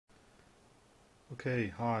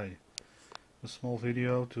Okay, hi. A small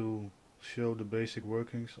video to show the basic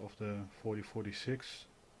workings of the 4046.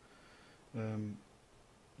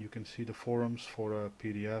 You can see the forums for a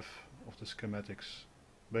PDF of the schematics.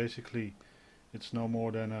 Basically, it's no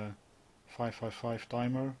more than a 555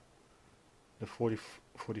 timer, the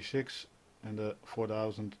 4046 and the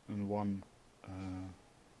 4001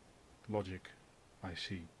 logic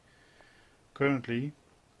IC. Currently,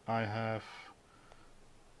 I have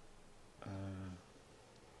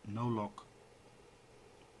no lock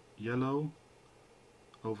yellow.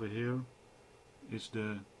 Over here is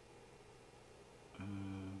the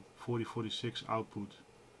 4046 output.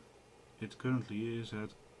 It currently is at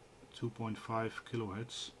 2.5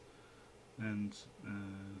 kilohertz, and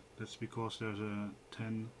that's because there's a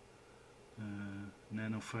 10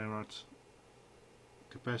 nanofarad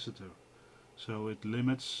capacitor, so it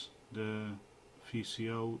limits the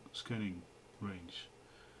VCO scanning range.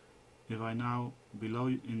 If I now, below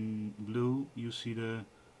in blue, you see the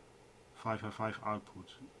 555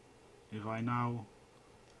 output. If I now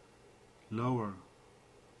lower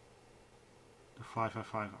the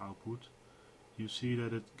 555 output, you see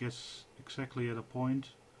that it gets exactly at a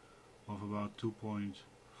point of about 2.5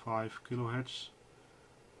 kilohertz,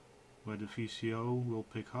 where the VCO will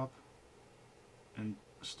pick up and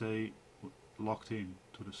stay locked in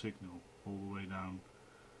to the signal all the way down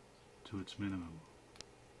to its minimum.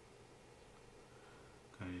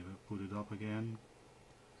 Okay, if I put it up again,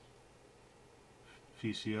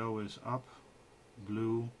 VCO is up,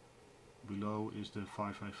 blue, below is the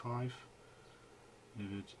 555.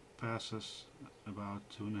 If it passes about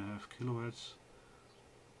 2.5 kilohertz,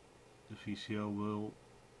 the VCO will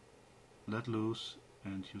let loose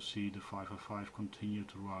and you see the 555 continue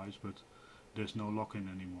to rise, but there's no lock-in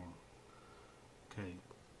anymore. Okay,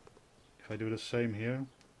 if I do the same here,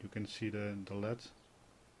 you can see the LED.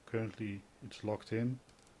 Currently it's locked in,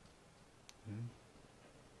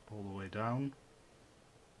 all the way down.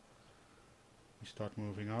 We start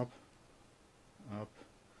moving up, up,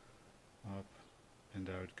 up, and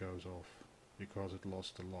there it goes off because it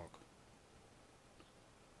lost the lock.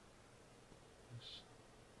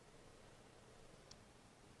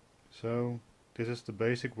 So this is the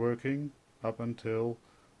basic working up until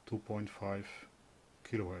 2.5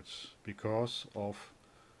 kilohertz because of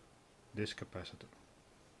this capacitor.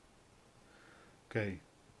 Okay,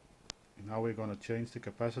 now we're going to change the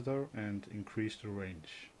capacitor and increase the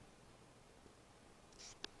range.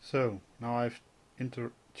 So now I've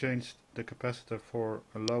changed the capacitor for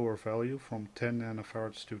a lower value from 10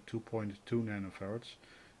 nanofarads to 2.2 nanofarads,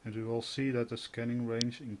 and we will see that the scanning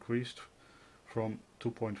range increased from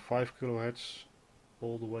 2.5 kilohertz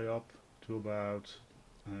all the way up to about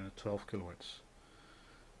 12 kilohertz.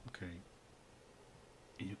 Okay,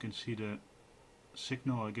 you can see the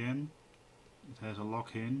signal again. It has a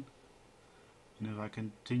lock in, and if I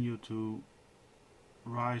continue to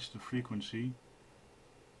rise the frequency,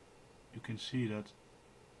 you can see that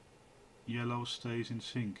yellow stays in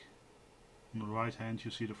sync. On the right hand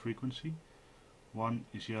you see the frequency. 1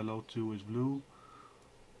 is yellow, 2 is blue,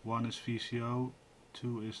 1 is VCO,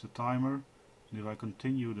 2 is the timer, and if I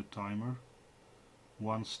continue the timer,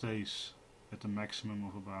 1 stays at the maximum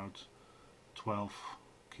of about 12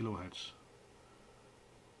 kilohertz.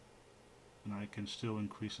 And I can still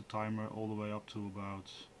increase the timer all the way up to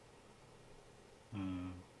about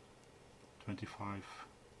 25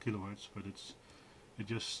 kilohertz, but it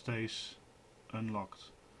just stays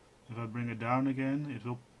unlocked. If I bring it down again, it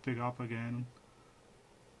will pick up again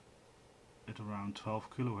at around 12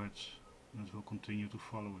 kilohertz, and it will continue to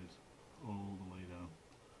follow it all the way down.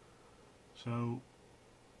 So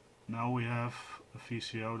now we have a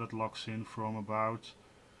VCO that locks in from about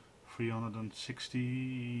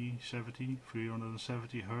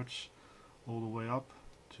 370 hertz all the way up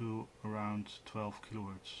to around 12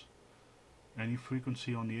 kilohertz. Any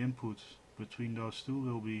frequency on the input between those two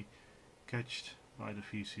will be catched by the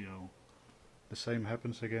VCO. The same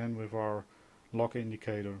happens again with our lock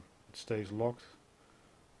indicator. It stays locked,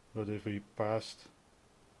 but if we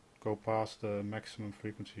go past the maximum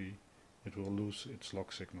frequency, it will lose its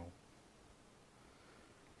lock signal.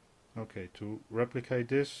 Okay, to replicate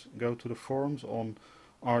this, go to the forums on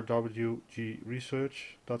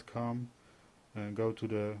rwgresearch.com and go to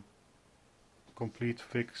the complete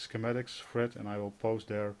fig schematics thread, and I will post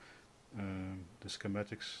there the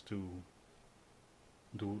schematics to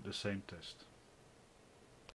do the same test.